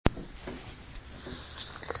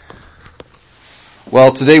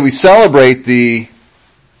Well, today we celebrate the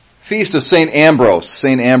feast of St. Ambrose.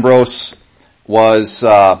 St. Ambrose was,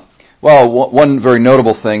 one very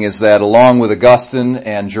notable thing is that along with Augustine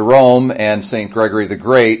and Jerome and St. Gregory the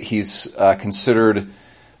Great, he's considered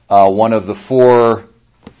one of the four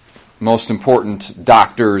most important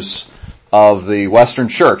doctors of the Western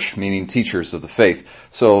Church, meaning teachers of the faith.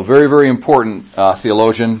 So very, very important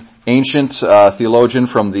theologian, ancient theologian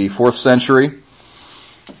from the 4th century.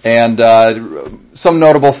 And some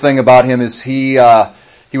notable thing about him is he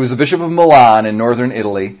was the Bishop of Milan in northern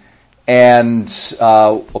Italy, and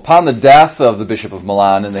upon the death of the Bishop of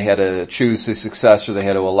Milan, and they had to choose his successor, they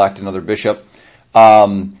had to elect another bishop,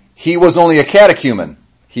 he was only a catechumen.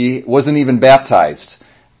 He wasn't even baptized.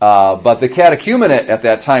 But the catechumenate at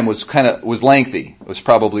that time was lengthy. It was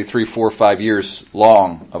probably 3, 4, 5 years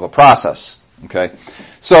long of a process. Okay,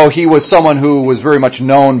 so he was someone who was very much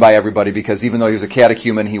known by everybody because even though he was a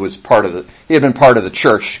catechumen, he had been part of the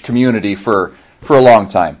church community for a long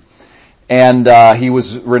time, and he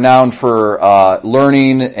was renowned for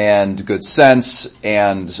learning and good sense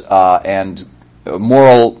and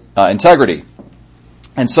moral integrity.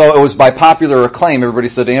 And so it was by popular acclaim. Everybody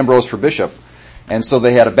said Ambrose for bishop, and so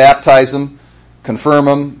they had to baptize him, confirm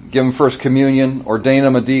him, give him first communion, ordain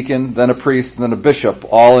him a deacon, then a priest, and then a bishop,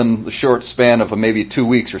 all in the short span of maybe 2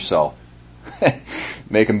 weeks or so.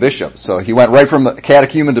 Make him bishop. So he went right from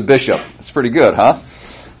catechumen to bishop. It's pretty good, huh?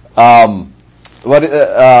 But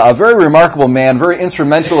a very remarkable man, very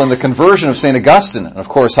instrumental in the conversion of St. Augustine, and of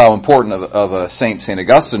course how important of a saint St.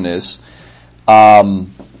 Augustine is.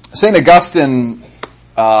 St. Augustine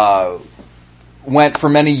went for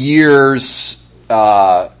many years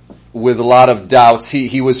with a lot of doubts.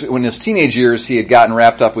 He was, in his teenage years, he had gotten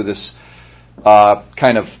wrapped up with this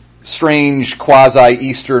kind of strange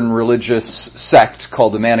quasi-Eastern religious sect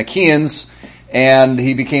called the Manichaeans, and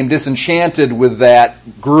he became disenchanted with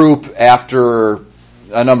that group after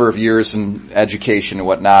a number of years in education and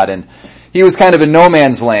whatnot, and he was kind of in no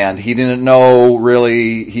man's land. He didn't know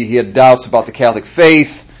really, he had doubts about the Catholic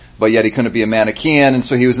faith, but yet he couldn't be a Manichaean, and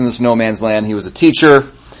so he was in this no man's land. He was a teacher,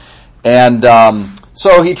 and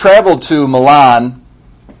so he traveled to Milan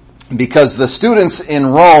because the students in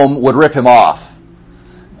Rome would rip him off.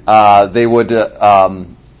 They would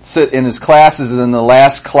sit in his classes, and in the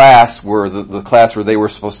last class, were the class where they were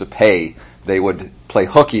supposed to pay, they would play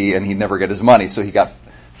hooky, and he'd never get his money. So he got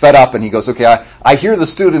fed up, and he goes, okay, I hear the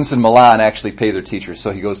students in Milan actually pay their teachers,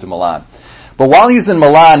 so he goes to Milan. But while he's in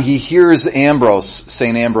Milan, he hears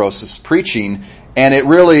St. Ambrose's preaching, and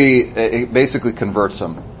it basically converts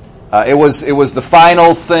him. It was the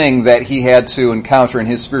final thing that he had to encounter in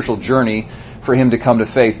his spiritual journey for him to come to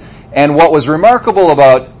faith. And what was remarkable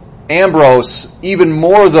about Ambrose, even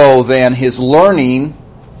more though than his learning,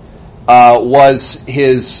 was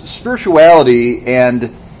his spirituality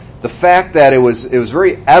and the fact that it was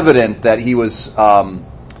very evident that he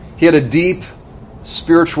had a deep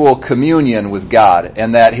spiritual communion with God,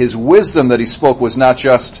 and that his wisdom that he spoke was not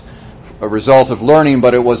just a result of learning,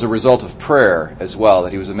 but it was a result of prayer as well,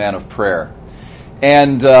 that he was a man of prayer.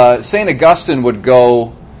 And St. Augustine would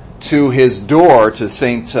go to his door, to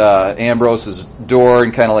St. Ambrose's door,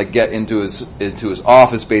 and kind of like get into his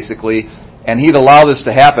office basically, and he'd allow this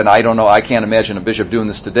to happen. I don't know, I can't imagine a bishop doing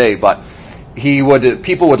this today, but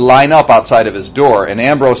people would line up outside of his door, and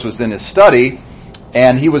Ambrose was in his study,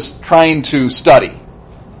 and he was trying to study.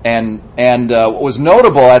 And what was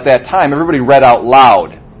notable at that time, everybody read out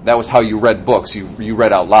loud. That was how you read books. You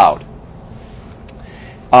read out loud.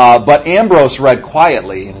 But Ambrose read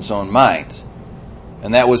quietly in his own mind.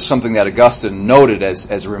 And that was something that Augustine noted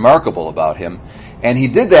as remarkable about him. And he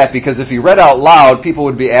did that because if he read out loud, people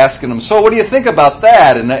would be asking him, so what do you think about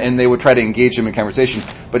that? And they would try to engage him in conversation.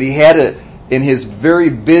 But he had to, in his very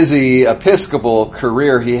busy Episcopal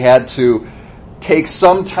career, he had to take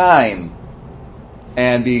some time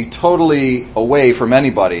and be totally away from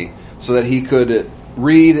anybody so that he could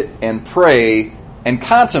read and pray and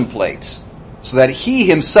contemplate, so that he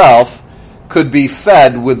himself could be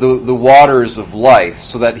fed with the waters of life,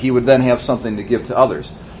 so that he would then have something to give to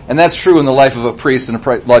others. And that's true in the life of a priest and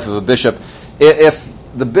the life of a bishop. If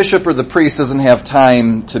the bishop or the priest doesn't have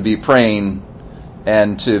time to be praying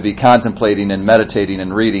and to be contemplating and meditating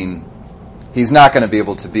and reading, he's not going to be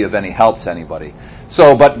able to be of any help to anybody.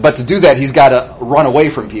 So, but to do that, he's got to run away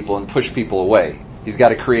from people and push people away. He's got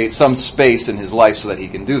to create some space in his life so that he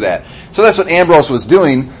can do that. So that's what Ambrose was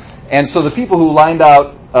doing. And so the people who lined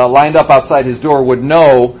up outside his door would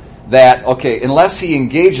know that, okay, unless he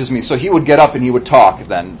engages me, so he would get up and he would talk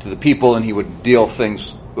then to the people and he would deal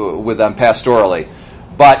things with them pastorally.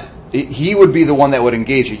 But he would be the one that would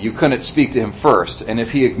engage you. You couldn't speak to him first. And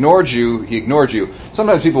if he ignored you, he ignored you.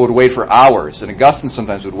 Sometimes people would wait for hours, and Augustine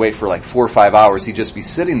sometimes would wait for like 4 or 5 hours. He'd just be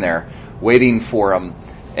sitting there waiting for him,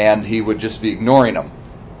 and he would just be ignoring them.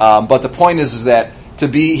 But the point is that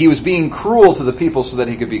he was being cruel to the people so that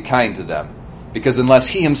he could be kind to them. Because unless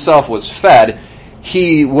he himself was fed,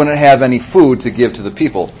 he wouldn't have any food to give to the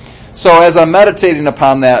people. So as I'm meditating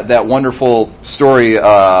upon that wonderful story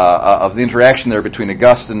of the interaction there between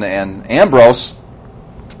Augustine and Ambrose,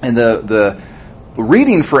 and the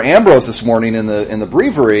reading for Ambrose this morning in the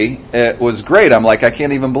breviary, it was great. I'm like, I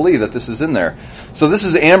can't even believe that this is in there. So this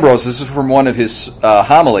is Ambrose. This is from one of his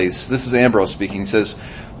homilies. This is Ambrose speaking. He says,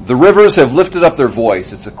 "The rivers have lifted up their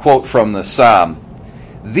voice." It's a quote from the Psalm.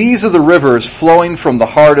 "These are the rivers flowing from the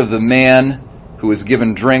heart of the man who is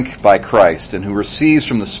given drink by Christ and who receives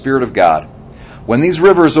from the Spirit of God. When these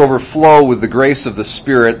rivers overflow with the grace of the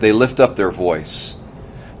Spirit, they lift up their voice.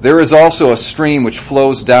 There is also a stream which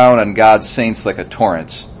flows down on God's saints like a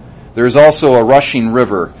torrent. There is also a rushing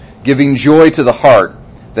river, giving joy to the heart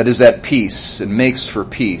that is at peace and makes for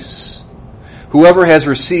peace. Whoever has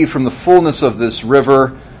received from the fullness of this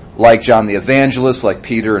river, like John the Evangelist, like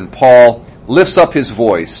Peter and Paul, lifts up his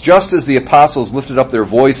voice, just as the apostles lifted up their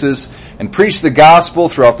voices and preached the gospel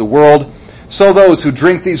throughout the world, so those who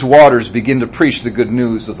drink these waters begin to preach the good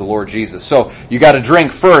news of the Lord Jesus." So you got to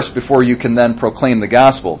drink first before you can then proclaim the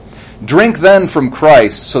gospel. "Drink then from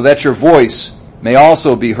Christ, so that your voice may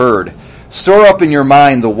also be heard. Store up in your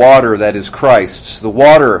mind the water that is Christ's, the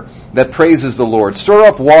water that praises the Lord. Store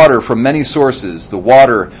up water from many sources, the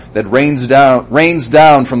water that rains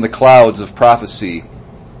down from the clouds of prophecy.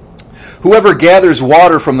 Whoever gathers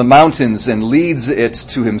water from the mountains and leads it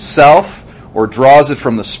to himself, or draws it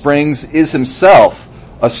from the springs, is himself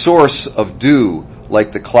a source of dew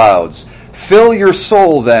like the clouds. Fill your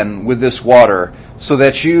soul then with this water, so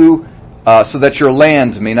that your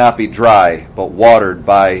land may not be dry, but watered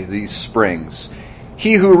by these springs.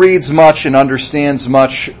 He who reads much and understands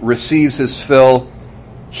much receives his fill.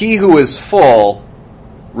 He who is full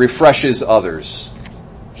refreshes others."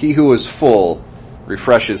 He who is full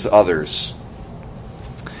refreshes others.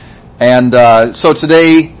 And so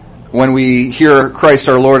today, when we hear Christ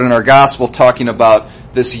our Lord in our gospel talking about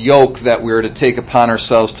this yoke that we are to take upon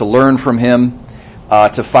ourselves to learn from him,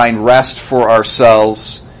 to find rest for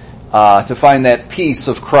ourselves, to find that peace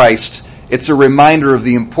of Christ, it's a reminder of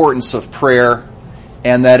the importance of prayer,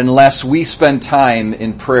 and that unless we spend time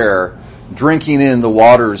in prayer, drinking in the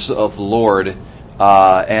waters of the Lord,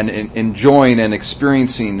 and enjoying and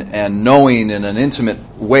experiencing and knowing in an intimate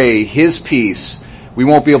way his peace, we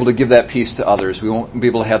won't be able to give that peace to others. We won't be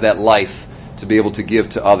able to have that life to be able to give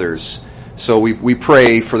to others. So we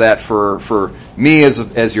pray for that for me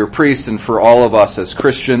as your priest, and for all of us as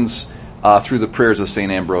Christians through the prayers of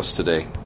St. Ambrose today.